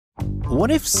What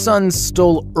if sun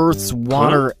stole Earth's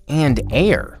water and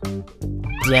air?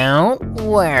 Don't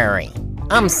worry.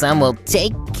 Sun will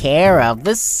take care of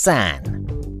the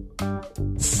sun.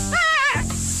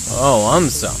 Oh,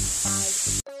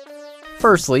 some.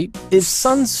 Firstly, if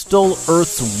sun stole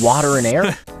Earth's water and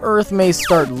air, Earth may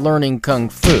start learning Kung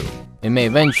Fu. It may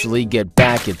eventually get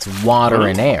back its water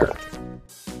and air.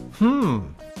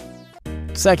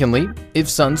 Secondly, if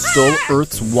sun stole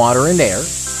Earth's water and air,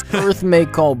 Earth may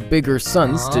call bigger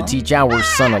suns to teach our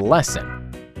sun a lesson.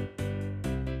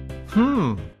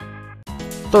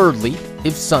 Thirdly,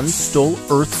 if sun stole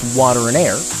Earth's water and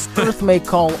air, Earth may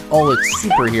call all its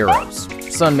superheroes.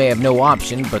 Sun may have no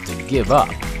option but to give up.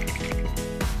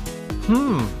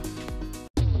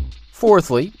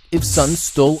 Fourthly, if sun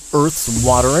stole Earth's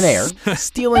water and air,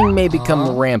 stealing may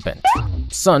become rampant.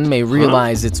 Sun may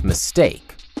realize its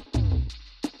mistake.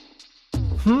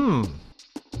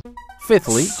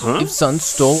 Fifthly, if sun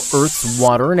stole Earth's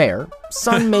water and air,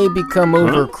 sun may become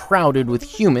overcrowded with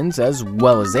humans as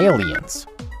well as aliens.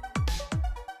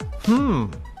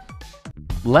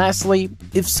 Lastly,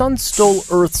 if sun stole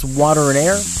Earth's water and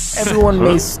air, everyone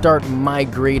may start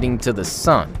migrating to the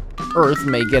sun. Earth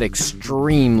may get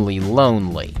extremely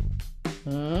lonely.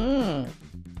 To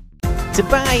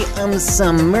buy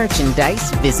some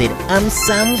merchandise, visit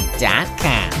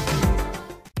some.com.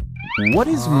 What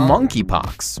is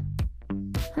monkeypox?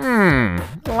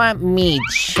 Let me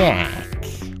check.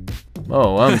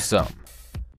 Oh, some.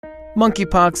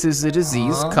 Monkeypox is a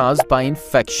disease caused by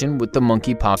infection with the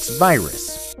monkeypox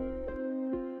virus.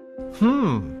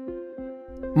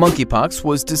 Monkeypox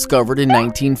was discovered in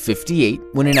 1958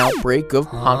 when an outbreak of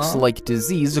pox-like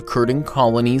disease occurred in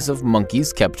colonies of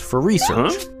monkeys kept for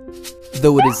research.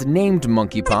 Though it is named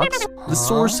monkeypox, the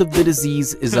source of the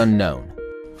disease is unknown.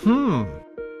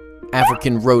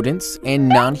 African rodents and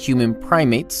non-human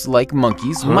primates like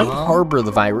monkeys might harbor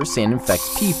the virus and infect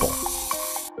people.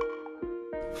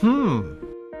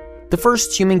 The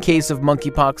first human case of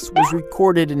monkeypox was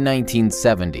recorded in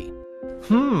 1970.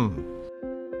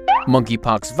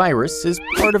 Monkeypox virus is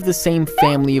part of the same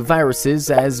family of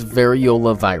viruses as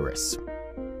variola virus,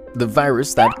 the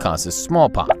virus that causes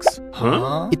smallpox.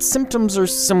 Its symptoms are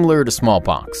similar to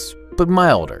smallpox, but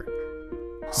milder.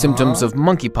 Symptoms of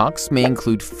monkeypox may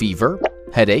include fever,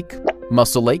 headache,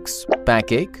 muscle aches,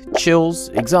 backache, chills,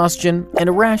 exhaustion, and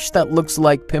a rash that looks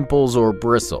like pimples or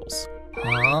bristles.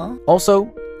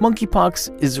 Also, monkeypox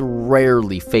is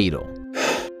rarely fatal.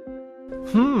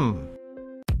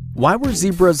 Why were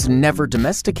zebras never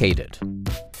domesticated?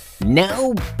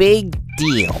 No big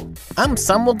deal.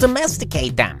 Some will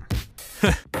domesticate them.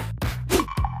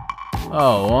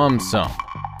 Oh, some.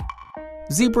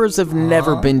 Zebras have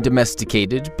never been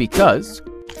domesticated because,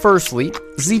 firstly,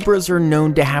 zebras are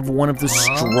known to have one of the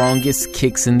strongest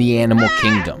kicks in the animal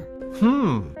kingdom.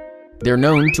 They're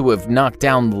known to have knocked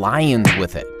down lions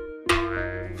with it.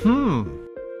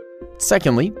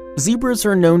 Secondly, zebras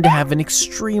are known to have an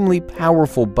extremely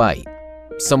powerful bite.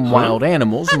 Some wild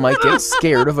animals might get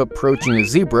scared of approaching a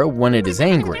zebra when it is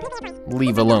angry,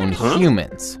 leave alone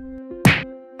humans.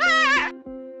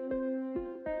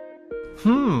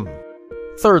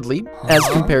 Thirdly, as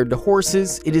compared to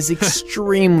horses, it is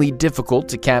extremely difficult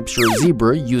to capture a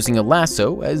zebra using a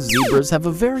lasso, as zebras have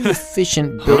a very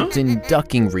efficient built-in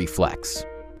ducking reflex.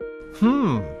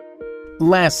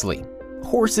 Lastly,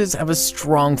 horses have a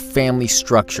strong family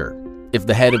structure. If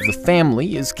the head of the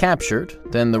family is captured,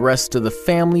 then the rest of the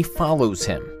family follows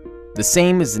him. The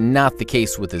same is not the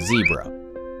case with a zebra.